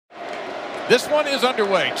This one is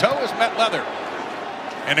underway. Toe has met leather.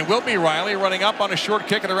 And it will be Riley running up on a short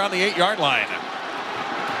kick at around the 8-yard line.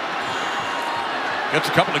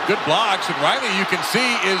 Gets a couple of good blocks, and Riley, you can see,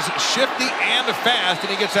 is shifty and fast,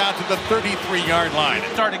 and he gets out to the 33-yard line.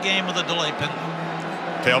 Start a game with a delay pin.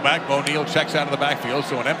 Tailback, Bo Neal checks out of the backfield,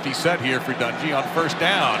 so an empty set here for Dungey on first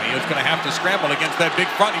down. He is going to have to scramble against that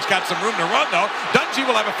big front. He's got some room to run, though. Dungey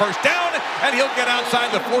will have a first down, and he'll get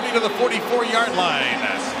outside the 40 to the 44-yard line.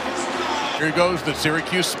 Here goes the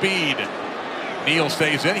Syracuse speed. Neal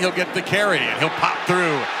stays in, he'll get the carry, and he'll pop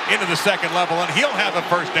through into the second level, and he'll have a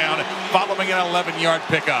first down following an 11-yard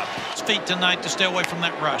pickup. His feet tonight to stay away from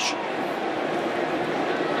that rush.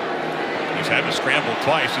 He's had to scramble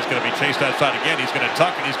twice. He's going to be chased outside again. He's going to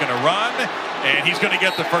tuck, and he's going to run, and he's going to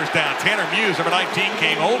get the first down. Tanner Muse, number 19,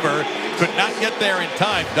 came over, could not get there in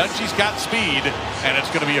time. Dungey's got speed, and it's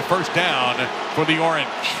going to be a first down for the Orange.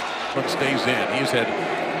 But stays in. He's had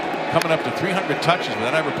coming up to 300 touches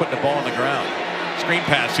without ever putting the ball on the ground. Screen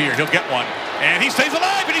pass here, he'll get one, and he stays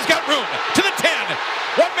alive, and he's got room to the 10.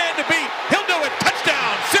 One man to beat, he'll do it.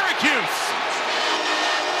 Touchdown, Syracuse.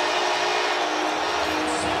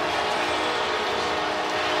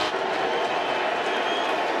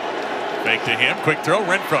 Fake to him, quick throw,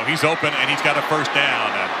 Renfro, he's open, and he's got a first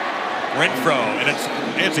down. Renfro, and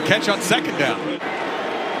it's a catch on second down.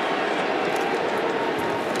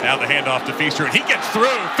 Now the handoff to Feaster, and he gets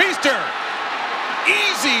through. Feaster!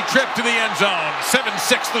 Easy trip to the end zone.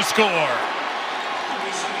 7-6 the score.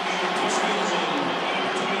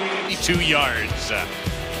 2 yards.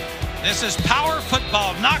 This is power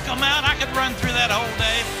football. Knock them out. I could run through that whole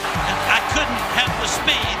day. And I couldn't have the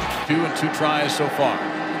speed. 2 and 2 tries so far.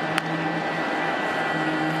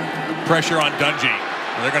 Pressure on Dungey.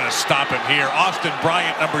 They're going to stop him here. Austin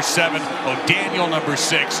Bryant, number 7. O'Daniel, number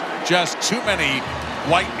 6. Just too many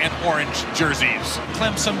white and orange jerseys.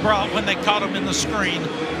 Clemson brought when they caught him in the screen.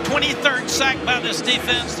 23rd sack by this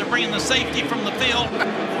defense. They're bringing the safety from the field.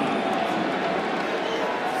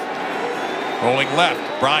 Rolling left,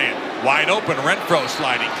 Bryant wide open. Renfro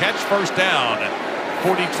sliding catch, first down,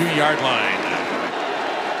 42-yard line.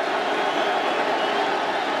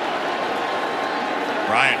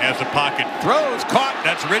 Bryant has the pocket, throws, caught.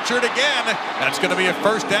 That's Richard again. That's going to be a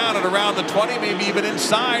first down at around the 20, maybe even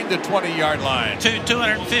inside the 20-yard line.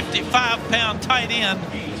 255-pound tight end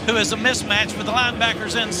who is a mismatch with the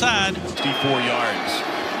linebackers inside. 64 yards.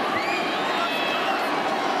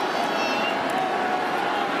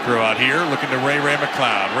 Throw out here, looking to Ray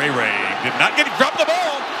McLeod. Ray did not get, dropped the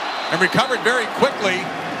ball and recovered very quickly.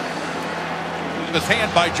 His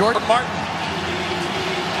hand by Jordan Martin.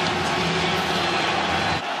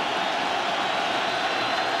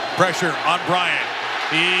 Pressure on Bryant.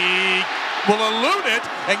 He will elude it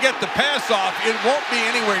and get the pass off. It won't be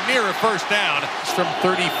anywhere near a first down. It's from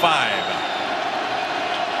 35.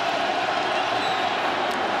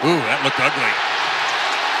 Ooh, that looked ugly.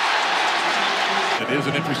 It is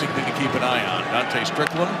an interesting thing to keep an eye on. Dante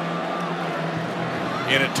Strickland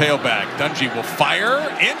in at tailback. Dungey will fire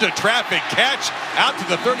into traffic, catch out to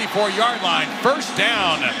the 34-yard line. First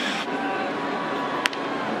down.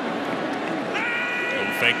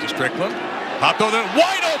 Fake to Strickland. Popped over,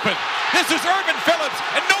 wide open. This is Urban Phillips,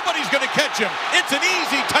 and nobody's going to catch him. It's an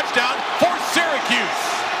easy touchdown for Syracuse.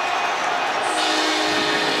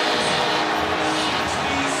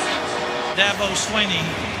 Dabo Swinney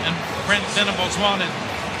and Brent Venables wanted.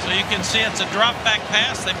 So you can see it's a drop back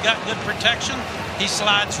pass. They've got good protection. He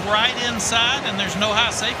slides right inside, and there's no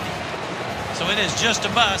high safety. So it is just a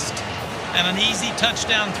bust and an easy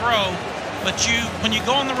touchdown throw. But when you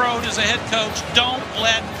go on the road as a head coach, don't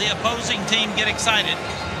let the opposing team get excited,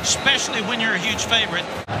 especially when you're a huge favorite.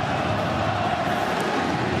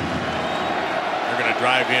 They're going to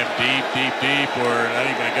drive him deep, or not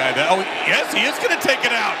even a guy that. Oh, yes, he is going to take it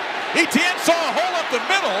out. Etienne saw a hole up the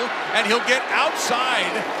middle, and he'll get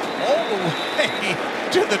outside all the way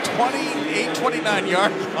to the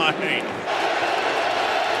 29-yard line.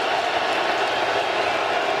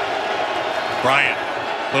 Bryant.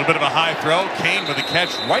 A little bit of a high throw. Kane with a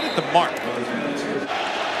catch right at the mark.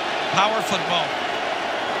 Power football.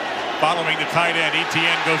 Following the tight end,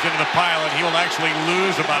 Etienne goes into the pile, and he will actually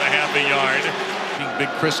lose about a half a yard. Big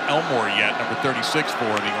Chris Elmore yet, number 36 for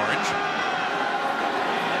the Orange.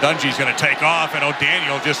 Dungey's going to take off, and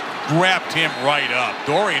O'Daniel just grabbed him right up.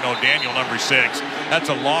 Dorian O'Daniel, number 6. That's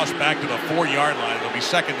a loss back to the 4-yard line. It'll be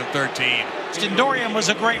 2nd and 13. Dorian was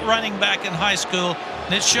a great running back in high school,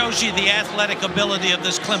 and it shows you the athletic ability of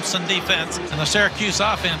this Clemson defense. And the Syracuse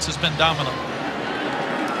offense has been dominant.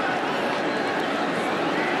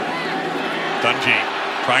 Dungey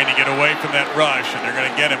trying to get away from that rush, and they're going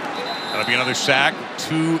to get him at That'll be another sack,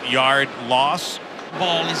 2-yard loss.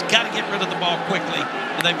 Ball, he's got to get rid of the ball quickly,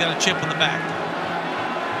 or they've got a chip in the back.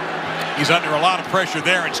 He's under a lot of pressure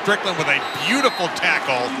there, and Strickland with a beautiful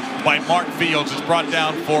tackle by Mark Fields is brought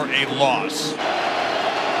down for a loss.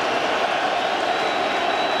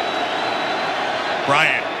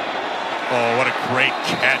 Bryant. Oh, what a great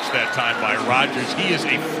catch that time by Rodgers. He is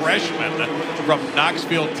a freshman from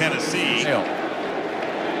Knoxville, Tennessee.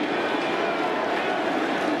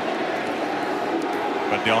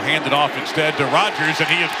 But they'll hand it off instead to Rodgers, and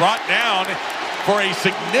he is brought down for a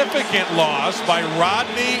significant loss by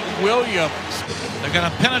Rodney Williams. They're going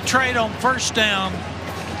to penetrate on first down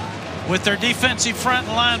with their defensive front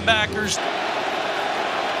linebackers.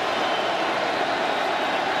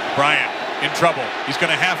 Bryant in trouble. He's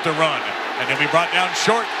going to have to run, and he'll be brought down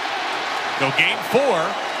short. They'll gain 4.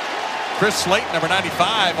 Chris Slayton, number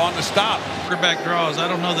 95, on the stop. Quarterback draws. I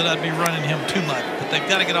don't know that I'd be running him too much, but they've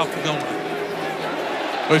got to get off the goal line.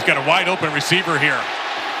 Oh, he's got a wide open receiver here.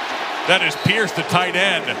 That is Pierce, the tight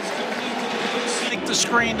end. Take the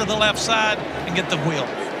screen to the left side and get the wheel.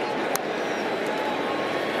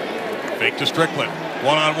 Fake to Strickland.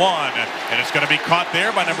 One-on-one. And it's going to be caught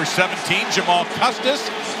there by number 17, Jamal Custis,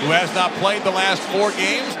 who has not played the last 4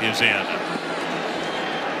 games, is in.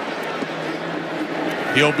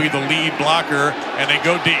 He'll be the lead blocker, and they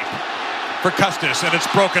go deep for Custis, and it's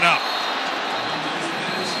broken up.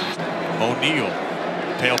 O'Neal.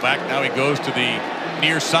 Tailback, now he goes to the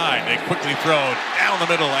near side. They quickly throw down the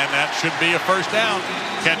middle, and that should be a first down.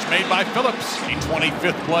 Catch made by Phillips. The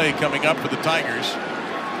 25th play coming up for the Tigers.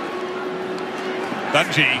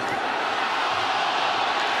 Dungey.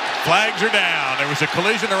 Flags are down. There was a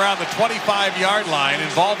collision around the 25-yard line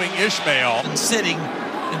involving Ishmael. And sitting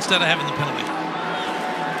instead of having the penalty.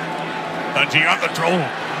 Dungey on the throw.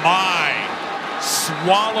 My.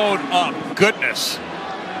 Swallowed up. Goodness.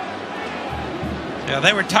 Yeah,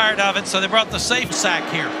 they were tired of it, so they brought the safe sack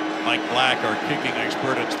here. Mike Black, our kicking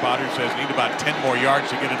expert at Spotter, says need about 10 more yards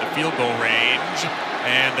to get into field goal range.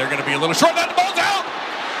 And they're going to be a little short. That ball's out!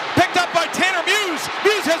 Picked up by Tanner Muse.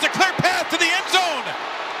 Muse has a clear path to the end zone.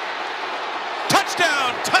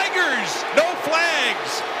 Touchdown, Tigers. No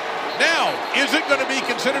flags. Now, is it going to be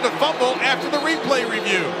considered a fumble after the replay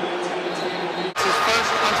review? It's his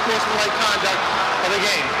first unsportsmanlike conduct of the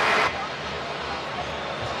game.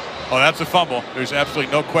 Oh, that's a fumble. There's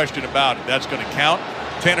absolutely no question about it. That's going to count.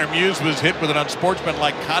 Tanner Muse was hit with an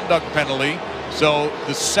unsportsmanlike conduct penalty. So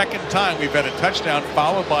the second time we've had a touchdown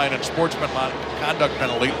followed by an unsportsmanlike conduct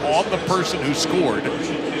penalty on the person who scored.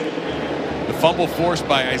 The fumble forced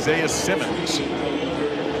by Isaiah Simmons. You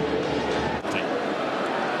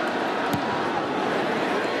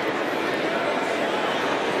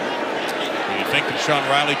think that Sean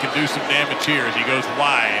Riley can do some damage here as he goes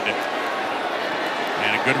wide.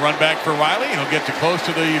 And a good run back for Riley. He'll get to close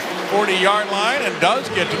to the 40-yard line and does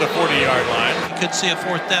get to the 40-yard line. You could see a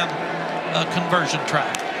fourth down conversion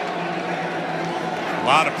try. A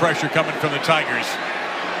lot of pressure coming from the Tigers.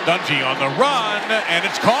 Dungey on the run, and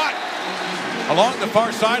it's caught along the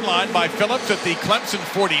far sideline by Phillips at the Clemson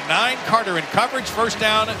 49. Carter in coverage. First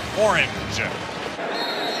down, Orange. See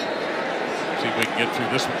if we can get through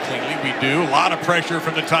this one cleanly. We do. A lot of pressure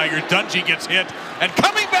from the Tigers. Dungey gets hit, and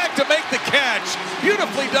coming back to make the catch.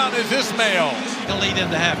 Beautifully done is Ismail. He'll lead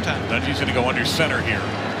into halftime. Dungey's going to go under center here.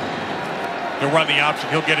 He'll run the option.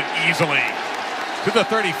 He'll get it easily to the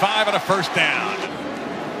 35 and a first down.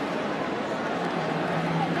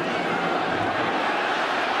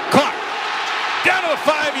 Caught. Down to the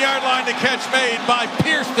 5-yard line. The catch made by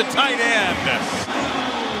Pierce, the tight end.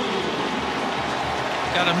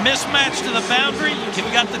 Got a mismatch to the boundary.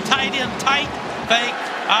 You've got the tight end tight. Fake,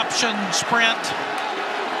 option, sprint.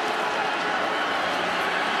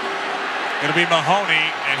 It'll be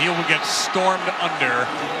Mahoney, and he will get stormed under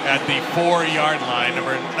at the 4-yard line.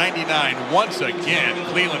 Number 99, once again,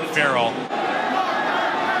 Cleveland Farrell.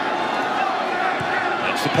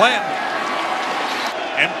 That's the plan.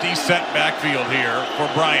 Empty set backfield here for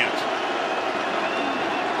Bryant.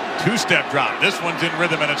 2-step drop. This one's in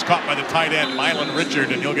rhythm, and it's caught by the tight end, Mylan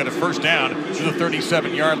Richard, and he'll get a first down to the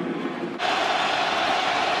 37-yard line.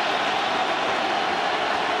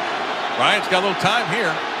 Bryant's got a little time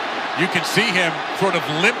here. You can see him sort of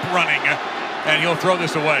limp running, and he'll throw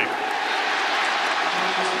this away.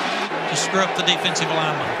 To screw up the defensive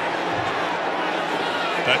lineman.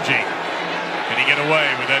 Dungey. Can he get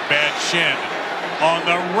away with that bad shin? On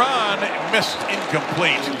the run, missed,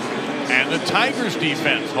 incomplete. And the Tigers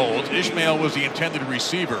defense holds. Ishmael was the intended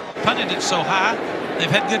receiver. Punted it so high. They've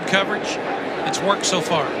had good coverage. It's worked so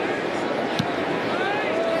far.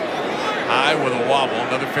 High with a wobble.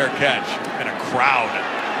 Another fair catch. And a crowd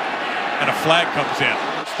and a flag comes in.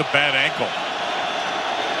 It's the bad ankle.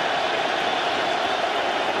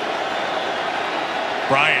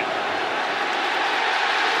 Bryant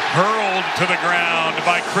hurled to the ground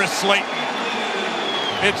by Chris Slayton.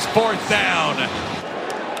 It's 4th down.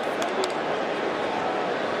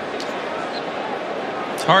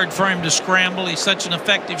 It's hard for him to scramble. He's such an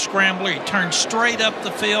effective scrambler. He turns straight up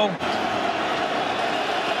the field.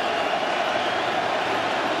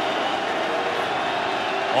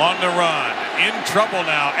 On the run, in trouble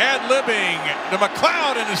now, ad-libbing to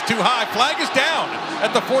McLeod, and it's too high. Flag is down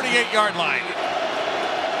at the 48-yard line.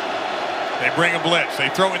 They bring a blitz. They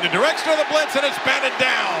throw in the direction of the blitz, and it's batted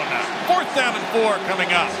down. 4th down and 4 coming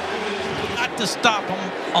up. Got to stop them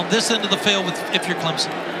on this end of the field if you're Clemson.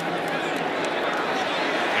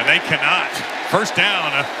 And they cannot. 1st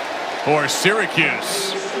down for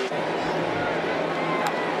Syracuse.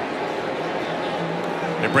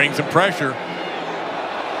 It brings some pressure.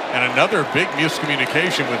 And another big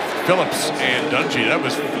miscommunication with Phillips and Dungey. That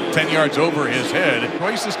was 10 yards over his head.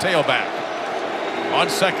 Hoists his tail back. On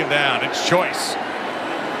 2nd down, it's Choice.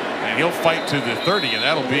 And he'll fight to the 30, and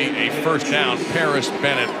that'll be a 1st down. Paris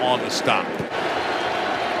Bennett on the stop.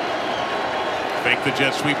 Fake the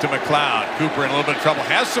jet sweep to McLeod. Cooper in a little bit of trouble.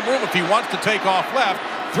 Has some room if he wants to take off left.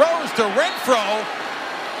 Throws to Renfro.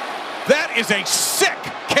 That is a sick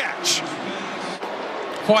catch.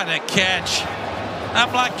 Quite a catch.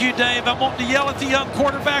 I'm like you, Dave. I'm wanting to yell at the young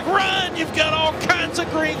quarterback, run! You've got all kinds of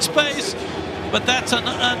green space. But that's an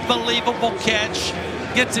unbelievable catch.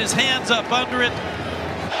 Gets his hands up under it.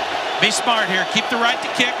 Be smart here. Keep the right to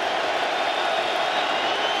kick.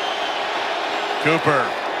 Cooper.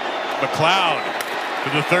 McLeod to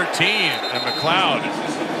the 13. And McLeod.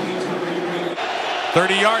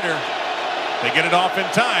 30-yarder. They get it off in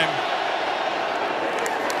time.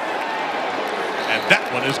 And that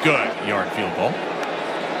one is good. Yard field goal.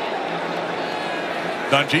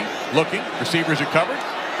 Dungey looking. Receivers are covered.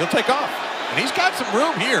 He'll take off. And he's got some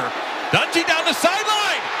room here. Dungey down the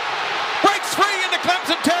sideline. Breaks free into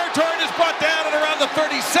Clemson territory and is brought down at around the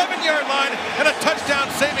 37-yard line. And a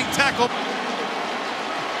touchdown-saving tackle.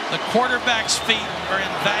 The quarterback's feet are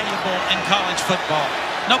invaluable in college football.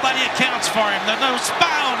 Nobody accounts for him. There's no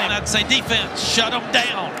spy on him. I'd say defense, shut him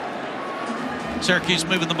down. Syracuse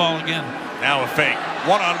moving the ball again. Now a fake.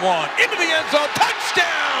 One-on-one. Into the end zone.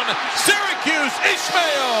 Touchdown! Syracuse,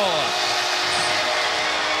 Ishmael!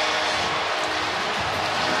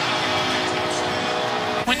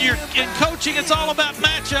 When you're in coaching, it's all about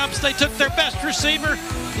matchups. They took their best receiver,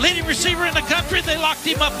 leading receiver in the country. They locked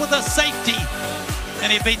him up with a safety,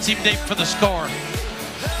 and he beats him deep for the score.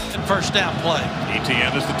 And 1st down play.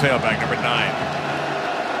 ETN is the tailback, number 9.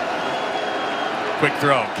 Quick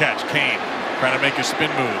throw, catch, Kane. Trying to make a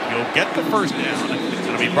spin move. He'll get the 1st down.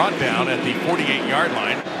 It'll be brought down at the 48-yard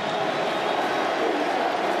line.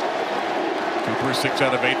 Cooper 6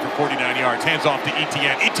 out of 8 for 49 yards. Hands off to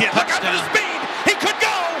ETN. ETN, look out for the speed! He could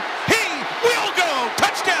go! He will go!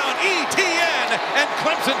 Touchdown, ETN! And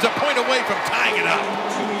Clemson's a point away from tying it up.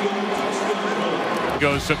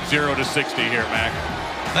 Goes from 0 to 60 here, Mac.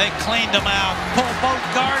 They cleaned him out. Pull both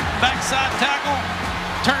guard, backside tackle.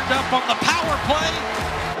 Turned up on the power play.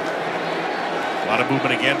 A lot of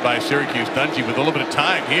movement again by Syracuse. Dungey with a little bit of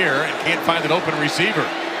time here and can't find an open receiver.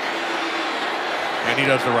 And he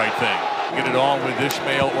does the right thing. Get it all with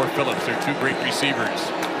Ishmael or Phillips. They're 2 great receivers.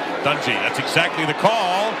 Dungey, that's exactly the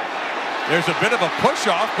call. There's a bit of a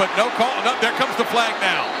push-off, but no call. No, there comes the flag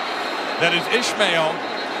now. That is Ishmael,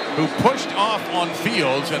 who pushed off on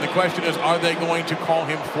Fields, and the question is, are they going to call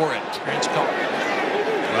him for it? It's called.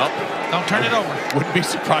 Well, don't turn it over. Wouldn't be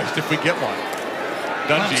surprised if we get one.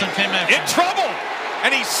 Dungey in trouble,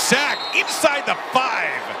 and he's sacked inside the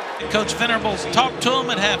 5. Coach Venables talked to him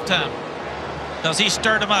at halftime because he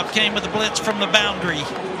stirred him up, came with the blitz from the boundary.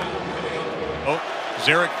 Oh,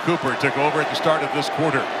 Zarek Cooper took over at the start of this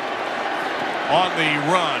quarter. On the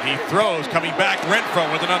run, he throws, coming back,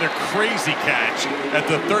 Renfro with another crazy catch at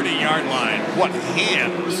the 30-yard line. What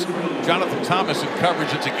hands! Jonathan Thomas in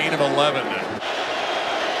coverage, it's a gain of 11.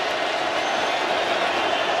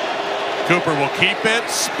 Cooper will keep it,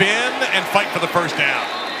 spin, and fight for the 1st down.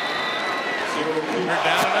 They're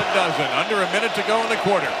down a dozen, under a minute to go in the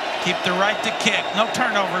quarter. Keep the right to kick, no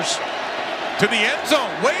turnovers. To the end zone,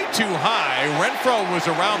 way too high. Renfro was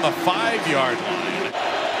around the 5-yard line.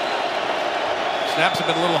 Snaps have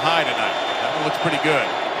been a little high tonight. That one looks pretty good.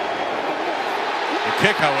 The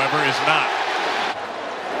kick, however, is not.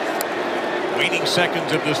 Waning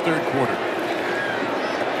seconds of this 3rd quarter.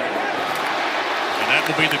 And that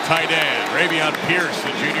will be the tight end. Ravion Pierce,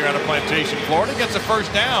 the junior out of Plantation, Florida, gets a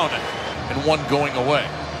 1st down and 1 going away.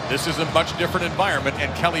 This is a much different environment,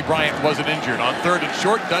 and Kelly Bryant wasn't injured. On 3rd and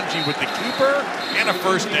short, Dungey with the keeper and a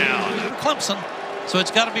first down. Clemson, so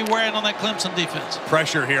it's got to be wearing on that Clemson defense.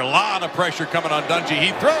 Pressure here, a lot of pressure coming on Dungey.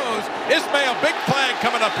 He throws. Ishmael, big flag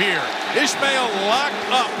coming up here. Ishmael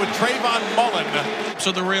locked up with Trayvon Mullen.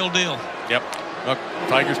 So the real deal. Yep. Look,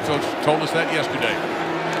 Tigers coach told us that yesterday.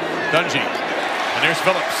 Dungey. And there's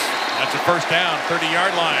Phillips. That's a first down,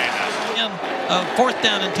 30-yard line. 4th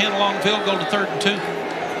down and 10, long field goal to 3rd and 2.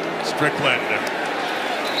 Strickland.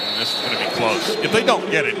 And this is going to be close. If they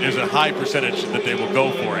don't get it, there's a high percentage that they will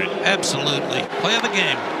go for it. Absolutely. Play of the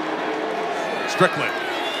game. Strickland.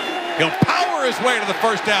 He'll power his way to the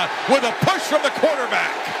first down with a push from the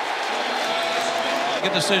quarterback.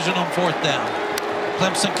 Good decision on 4th down.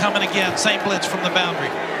 Clemson coming again. Same blitz from the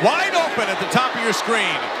boundary. Wide open at the top of your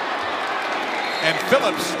screen. And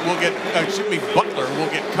Phillips will get, Butler will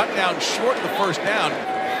get cut down short of the first down.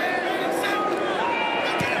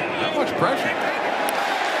 Not much pressure.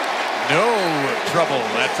 No trouble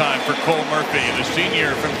that time for Cole Murphy, the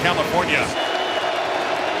senior from California.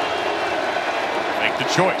 Make the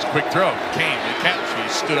choice. Quick throw. Kane, the catch. He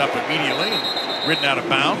stood up immediately and ridden out of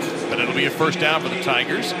bounds, but it'll be a first down for the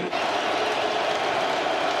Tigers.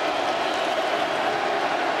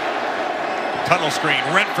 Tunnel screen.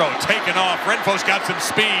 Renfro taken off. Renfro's got some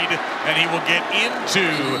speed, and he will get into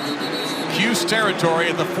Cuse territory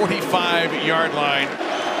at the 45-yard line.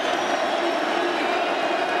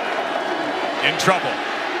 In trouble.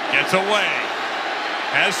 Gets away.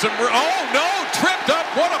 Has some... Oh, no! Tripped up.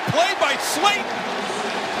 What a play by Slayton.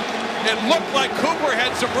 It looked like Cooper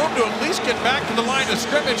had some room to at least get back to the line of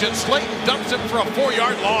scrimmage, and Slayton dumps him for a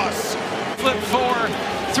 4-yard loss. Flip for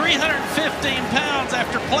 315 pounds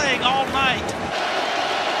after playing all night.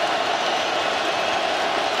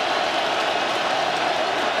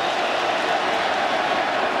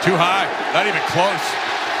 Too high. Not even close.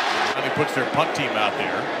 And he puts their punt team out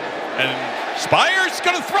there. And Spires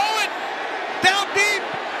going to throw it down deep.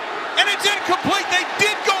 And it's incomplete. They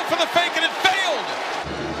did go for the fake, and it failed.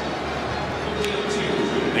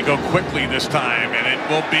 They go quickly this time, and it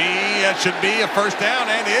will be, it should be a first down,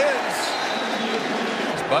 and is.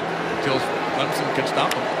 But until Clemson can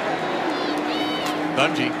stop him.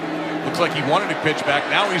 Dungey looks like he wanted to pitch back.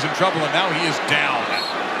 Now he's in trouble, and now he is down.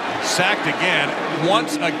 Sacked again.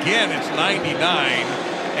 Once again, it's 99.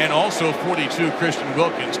 And also 42, Christian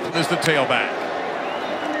Wilkins is the tailback.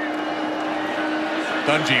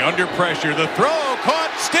 Dungey under pressure. The throw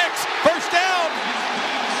caught, sticks. First down.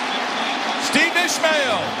 Steve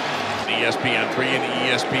Ishmael. ESPN3 and the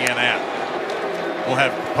ESPN app. We'll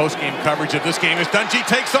have post-game coverage of this game as Dungey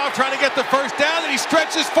takes off trying to get the first down, and he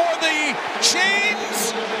stretches for the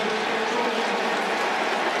chains.